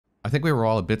think we were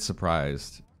all a bit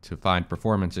surprised to find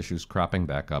performance issues cropping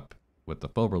back up with the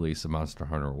full release of Monster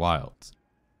Hunter Wilds,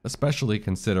 especially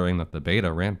considering that the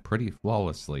beta ran pretty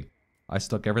flawlessly. I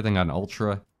stuck everything on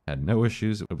Ultra, had no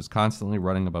issues, it was constantly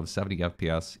running above 70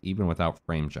 FPS even without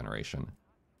frame generation.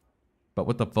 But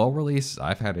with the full release,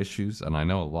 I've had issues, and I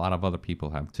know a lot of other people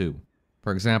have too.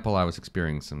 For example, I was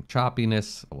experiencing some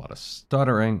choppiness, a lot of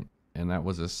stuttering, and that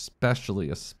was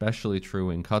especially true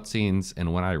in cutscenes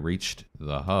and when I reached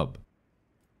the hub.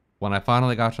 When I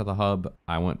finally got to the hub,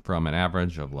 I went from an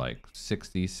average of like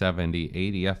 60, 70,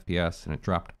 80 FPS, and it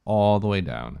dropped all the way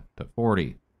down to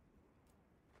 40.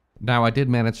 Now, I did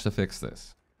manage to fix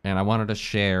this, and I wanted to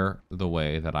share the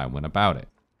way that I went about it,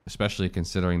 especially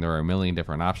considering there are a million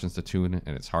different options to tune,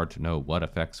 and it's hard to know what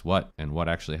affects what and what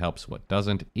actually helps, what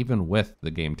doesn't, even with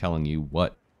the game telling you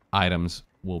what items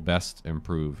will best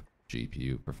improve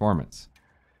GPU performance.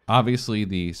 Obviously,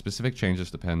 the specific changes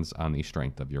depends on the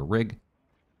strength of your rig,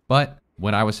 but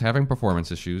when I was having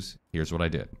performance issues, here's what I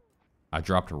did. I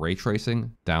dropped ray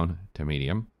tracing down to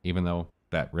medium, even though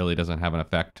that really doesn't have an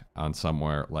effect on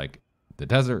somewhere like the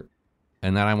desert.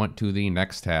 And then I went to the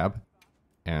next tab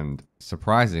and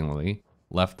surprisingly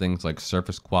left things like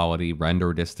surface quality,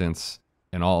 render distance,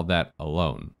 and all of that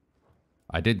alone.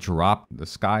 I did drop the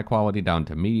sky quality down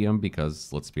to medium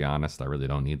because, let's be honest, I really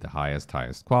don't need the highest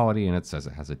quality, and it says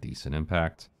it has a decent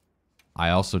impact. I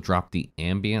also dropped the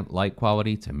ambient light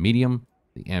quality to medium,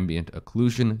 the ambient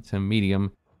occlusion to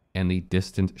medium, and the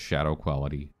distant shadow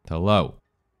quality to low.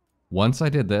 Once I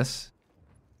did this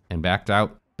and backed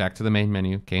out, back to the main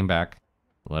menu, came back,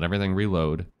 let everything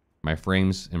reload, my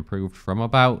frames improved from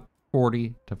about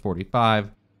 40 to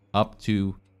 45 up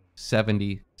to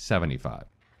 70, 75.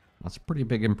 That's a pretty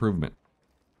big improvement.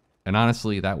 And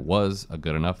honestly, that was a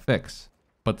good enough fix.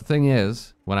 But the thing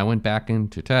is, when I went back in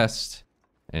to test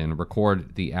and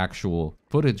record the actual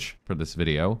footage for this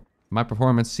video, my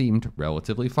performance seemed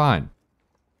relatively fine.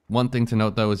 One thing to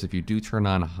note though is if you do turn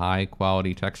on high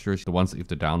quality textures, the ones that you have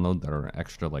to download that are an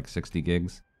extra like 60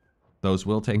 gigs, those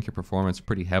will tank your performance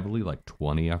pretty heavily, like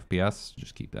 20 FPS,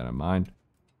 just keep that in mind.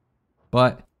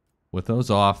 But with those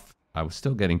off, I was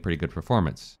still getting pretty good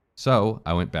performance. So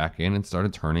I went back in and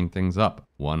started turning things up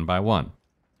one by one.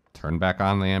 Turn back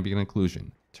on the ambient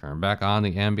occlusion, turn back on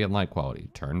the ambient light quality,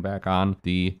 turn back on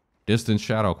the distant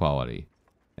shadow quality.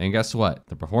 And guess what?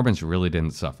 The performance really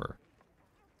didn't suffer.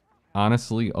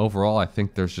 Honestly, overall, I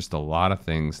think there's just a lot of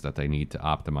things that they need to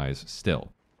optimize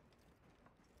still.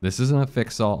 This isn't a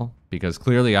fix-all, because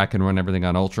clearly I can run everything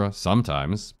on Ultra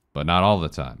sometimes, but not all the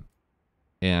time.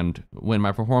 And when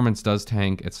my performance does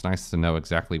tank, it's nice to know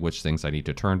exactly which things I need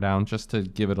to turn down just to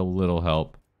give it a little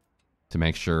help to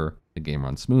make sure the game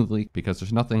runs smoothly, because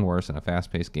there's nothing worse in a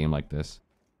fast-paced game like this,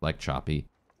 like choppy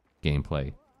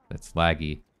gameplay, that's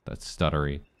laggy, that's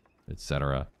stuttery,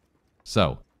 etc.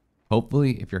 So,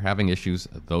 hopefully if you're having issues,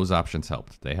 those options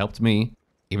helped. They helped me,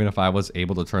 even if I was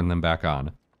able to turn them back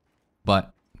on.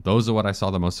 But those are what I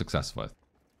saw the most success with,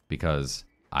 because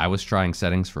I was trying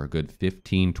settings for a good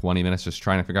 15-20 minutes just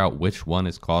trying to figure out which one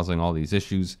is causing all these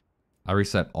issues. I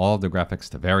reset all of the graphics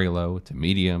to very low, to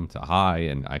medium, to high,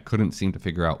 and I couldn't seem to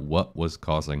figure out what was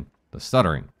causing the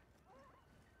stuttering.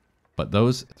 But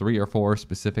those 3 or 4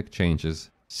 specific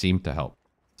changes seemed to help.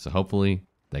 So hopefully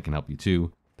they can help you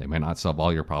too. They may not solve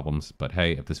all your problems, but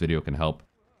hey, if this video can help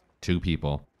 2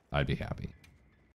 people, I'd be happy.